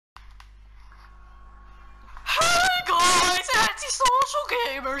social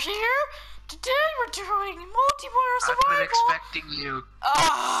gamers here. Today we're doing multiplayer survival. I've been expecting you.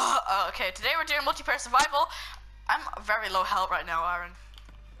 Okay, today we're doing multiplayer survival. I'm very low health right now, Aaron.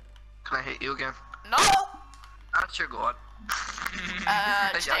 Can I hit you again? No! That's your god.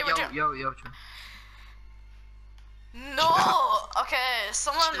 Today we're doing... Yo. No! Okay,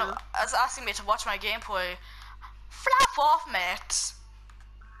 someone is asking me to watch my gameplay. Flap off, mate.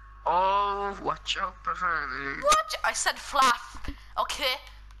 Oh, watch out, Professor. What? I said flap. Okay.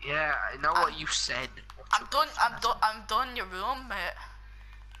 Yeah, I know what you said. I'm done in your room, mate.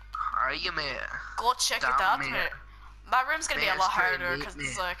 Are you, mate? Go check it out, mate. My room's gonna be a lot harder because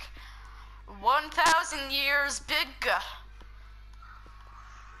it's like 1,000 years bigger.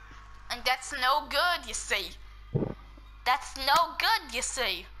 And that's no good, you see. That's no good, you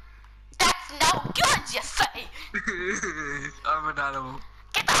see. That's no good, you see. I'm an animal.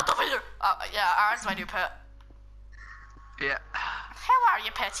 Get out of here! Yeah, Aaron's my new pet. Yeah. How are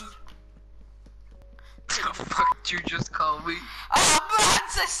you, Petty? The fuck did you just call me? Oh,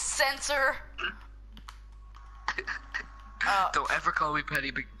 that's a censor. Don't ever call me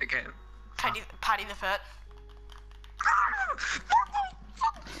Petty again. Patty the pet.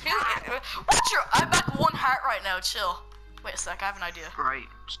 What's your? I'm at 1 heart right now. Chill. Wait a sec. I have an idea. Right.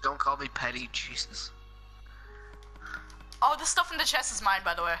 Just don't call me Petty. Jesus. Oh, the stuff in the chest is mine,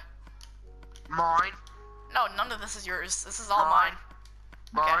 by the way. Mine? No, none of this is yours. This is all mine.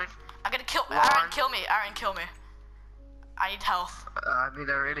 Mine? Okay. I'm gonna kill Aaron, kill me. Aaron, kill me. I need health. I mean,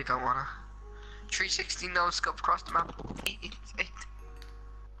 I really don't wanna. 360 no scope across the map.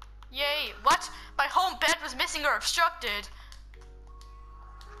 Yay. What? My home bed was missing or obstructed.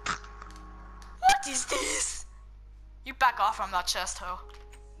 What is this? You back off from that chest, ho.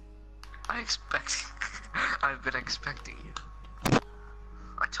 I've been expecting you.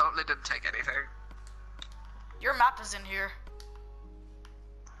 I totally didn't take anything. Your map is in here.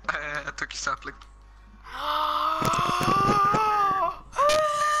 I took your sapling.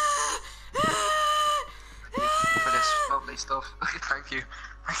 For this lovely stuff. Thank you.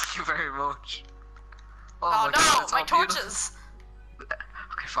 Thank you very much. Oh my no, God, my torches!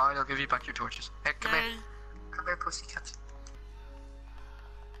 Okay, fine, I'll give you back your torches. Hey, come here. Come here, pussycat.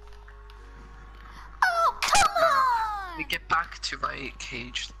 Oh, come on! Let me get back to my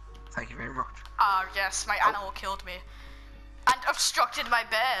cage. Thank you very much. Ah, yes, my animal killed me. And obstructed my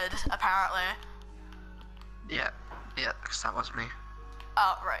bed, apparently. Yeah, because that was me.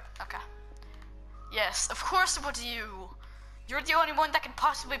 Oh, right, okay. Yes, of course it was you. You're the only one that can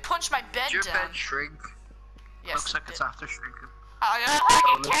possibly punch my bed Did your down. bed shrink? Yes, Looks like it's after shrinking. Oh, you're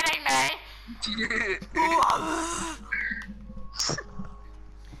fucking kidding me!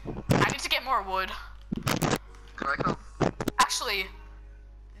 I need to get more wood. Can I come? Actually,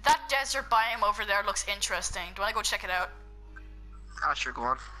 that desert biome over there looks interesting. Do you want to go check it out? Ah, sure, go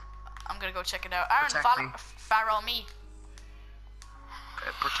on. I'm gonna go check it out. Aaron, follow me.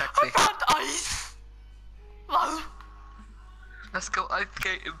 Okay, protect I me. found ice! Wow. Let's go ice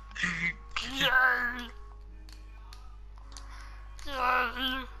skating. Yay!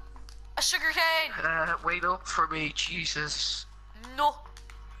 Yay! A sugar cane! Wait up for me, Jesus. No.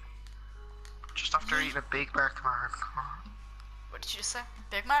 Just after eating a Big Mac, man. What did you say?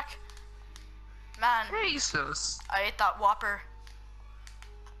 Big Mac? Man, Jesus. I ate that Whopper.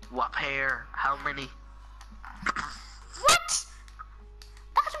 What hair? How many? What?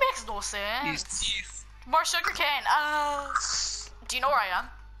 That makes no sense. These teeth. More sugar cane. Do you know where I am?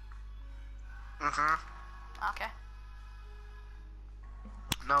 Okay.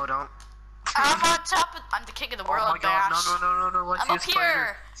 No, don't. I'm on top of, I'm the king of the world, Oh my God, Bash. no. What's I'm up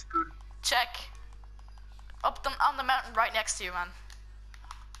spider? here. Check. On the mountain right next to you, man.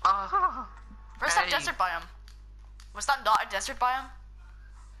 Where's that desert biome? Was that not a desert biome?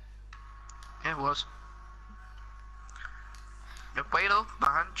 Yeah, it was. Wait up,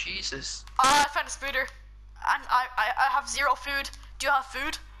 man. Jesus. I found a spooter. And I have 0 food. Do you have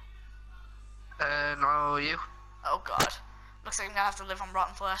food? No, you. Oh God. Looks like I'm gonna have to live on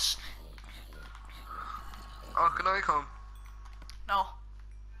rotten flesh. Oh, can I come? No.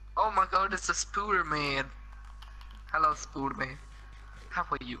 Oh my God, it's a spooter man. Hello, spooter man. How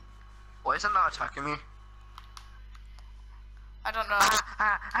are you? Why is it not attacking me? I don't know.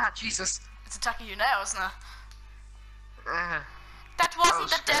 Jesus. It's attacking you now, isn't it? Uh, That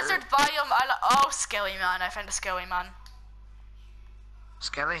wasn't the desert biome. Oh, Skelly man. I found a Skelly man.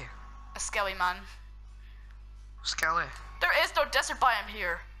 Skelly. A Skelly man. Skelly. There is no desert biome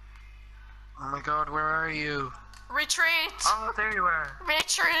here. Oh my God, where are you? Retreat. Oh, there you are.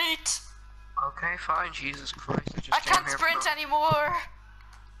 Retreat. Okay, fine. Jesus Christ. I can't sprint anymore.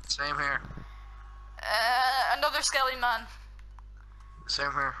 Same here. Another Skelly man.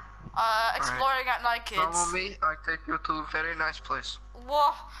 Same here. Exploring at night, kids. Follow me, I take you to a very nice place.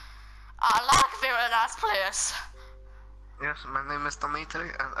 Whoa, I like very nice place. Yes, my name is Dimitri,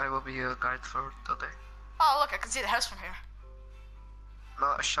 and I will be your guide for today. Oh, look, I can see the house from here.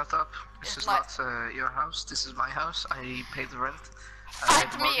 No, shut up. This It's is like- not your house. This is my house. I pay the rent.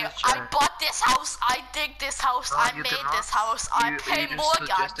 Fight me! mortgage, I bought this house. I dig this house. No, I you made did not. this house. I You pay just mortgage.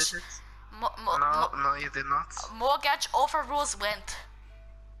 suggested it. No, you did not. Mortgage overrules rent.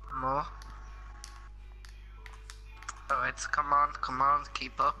 No. Alright, come on,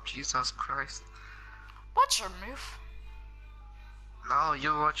 keep up. Jesus Christ. What's your move? No,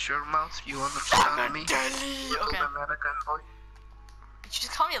 you watch your mouth. You understand me? Little Okay. American boy. Did you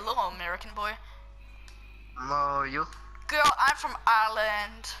just call me a little American boy? No, you. Girl, I'm from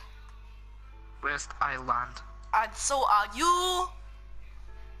Ireland. West Island. And so are you.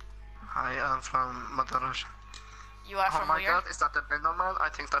 I am from Mother Russia. You are Oh from my where? god, is that an Enderman? I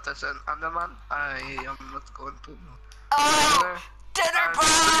think that is an Enderman. I am not going to know. Oh! Dinner Uh,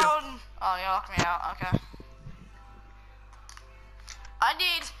 brown! Oh, you locked me out. Okay. I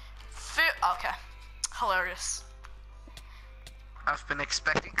need food. Okay. Hilarious. I've been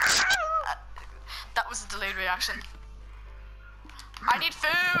expecting. That was a delayed reaction. I need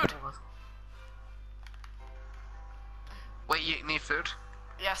food! Wait, you need food?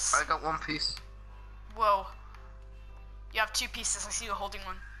 Yes. I got one piece. Whoa. You have 2 pieces. I see you holding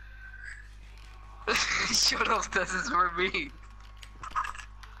one. Shut up, this is for me.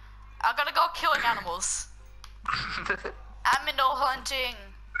 I gotta go killing animals. Animal hunting.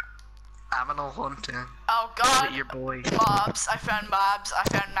 Animal hunting. Oh god. With your boy. Mobs. I found mobs. I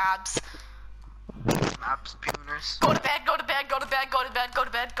found nabs. Maps, pooners. Go to bed, go to bed, go to bed, go to bed, go to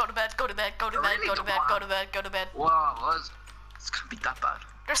bed, go to bed, go to bed, go to bed, go to bed, go to bed, go to bed. Wow, it's gonna be that bad.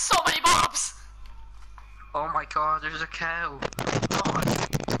 There's so many mobs! Oh my god, there's a cow. Oh,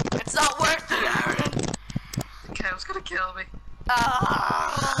 It's not worth it, Aaron! the cow's gonna kill me.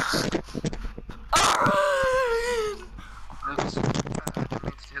 Aaron! Oops. I didn't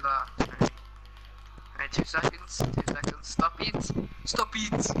mean to do that. Alright, 2 seconds. 2 seconds. Stop it. Stop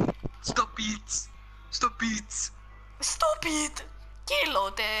it. Stop it. Stop it. Stop it! Kilo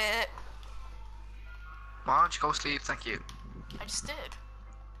de. Why don't you go sleep? Thank you. I just did.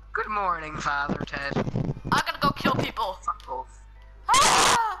 Good morning, Father Ted. I'm gonna go kill people. Fuck off.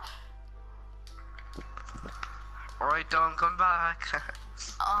 Ah! Alright, don't come back.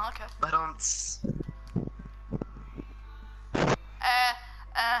 Oh, okay. But don't.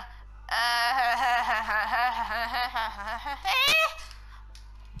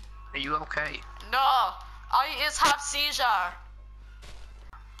 Are you okay? No, I is have seizure.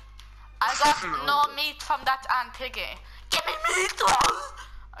 I got no meat from that ant piggy. Give me meat,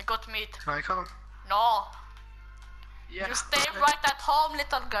 I got meat. Can I come? No, Yeah. you stay right at home,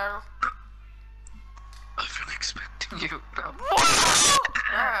 little girl. I've been expecting you. No.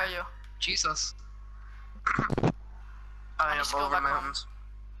 Where are you? Jesus. I am just go over back home. mountains.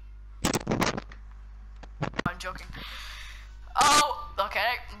 I'm joking. Oh,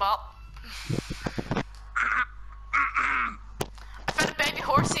 okay, well. I found a baby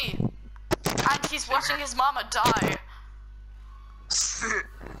horsey. And he's watching his mama die.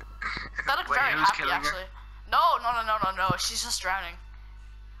 That looked Wait, very who's happy, killing her? actually. No, she's just drowning.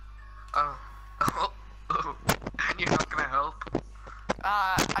 Oh. Oh. And you're not gonna help?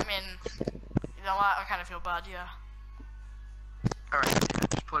 I mean, you know what, I kind of feel bad, yeah. Alright,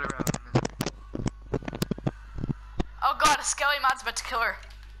 just put her out in a minute. Oh god, a skelly man's about to kill her.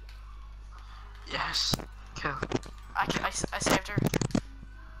 Yes. Kill. I saved her.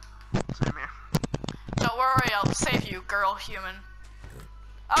 Same here. Don't worry, I'll save you, girl, human.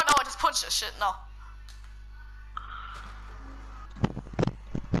 Oh no, I just punched this shit, no.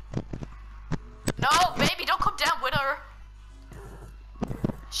 No, baby, don't come down with her.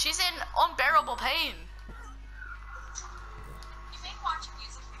 She's in unbearable pain.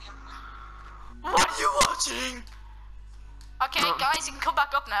 What are you watching? Okay, No. guys, you can come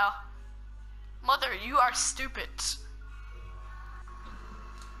back up now. Mother, you are stupid.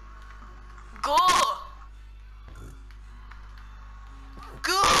 Go!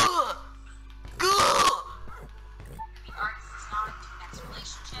 Go! Go!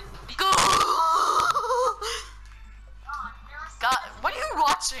 Go! God, what are you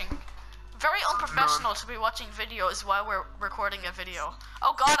watching? Very unprofessional to be watching videos while we're recording a video.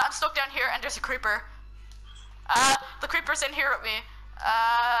 Oh god, I'm stuck down here and there's a creeper. The creeper's in here with me.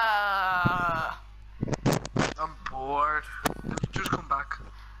 I'm bored. Just come back.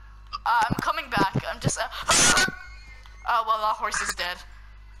 I'm coming back. I'm just. Oh well, that horse is dead.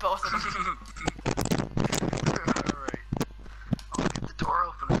 Both of them. Alright. I'll get the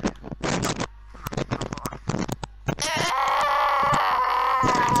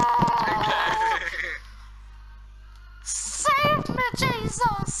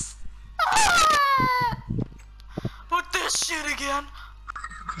again?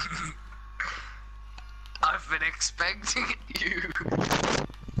 I've been expecting you.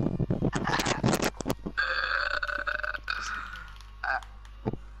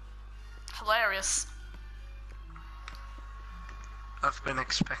 Hilarious. I've been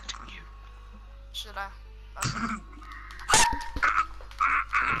expecting you. Should I?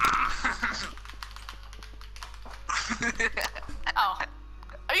 Oh.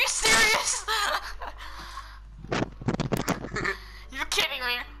 Are you serious? You're kidding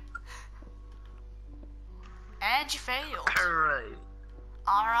me. And you failed. Alright.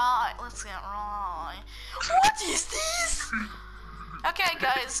 Alright, let's get right. What is this? Okay,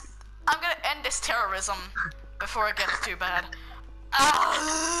 guys, I'm gonna end this terrorism before it gets too bad.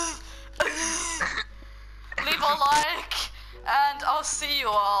 Leave a like, and I'll see you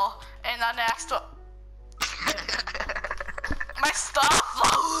all in the next one. My stuff!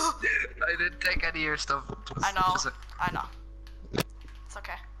 I didn't take any of your stuff. I know, I know. It's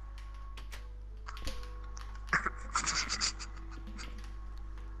okay.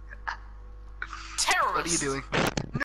 Terrorists! What are you doing?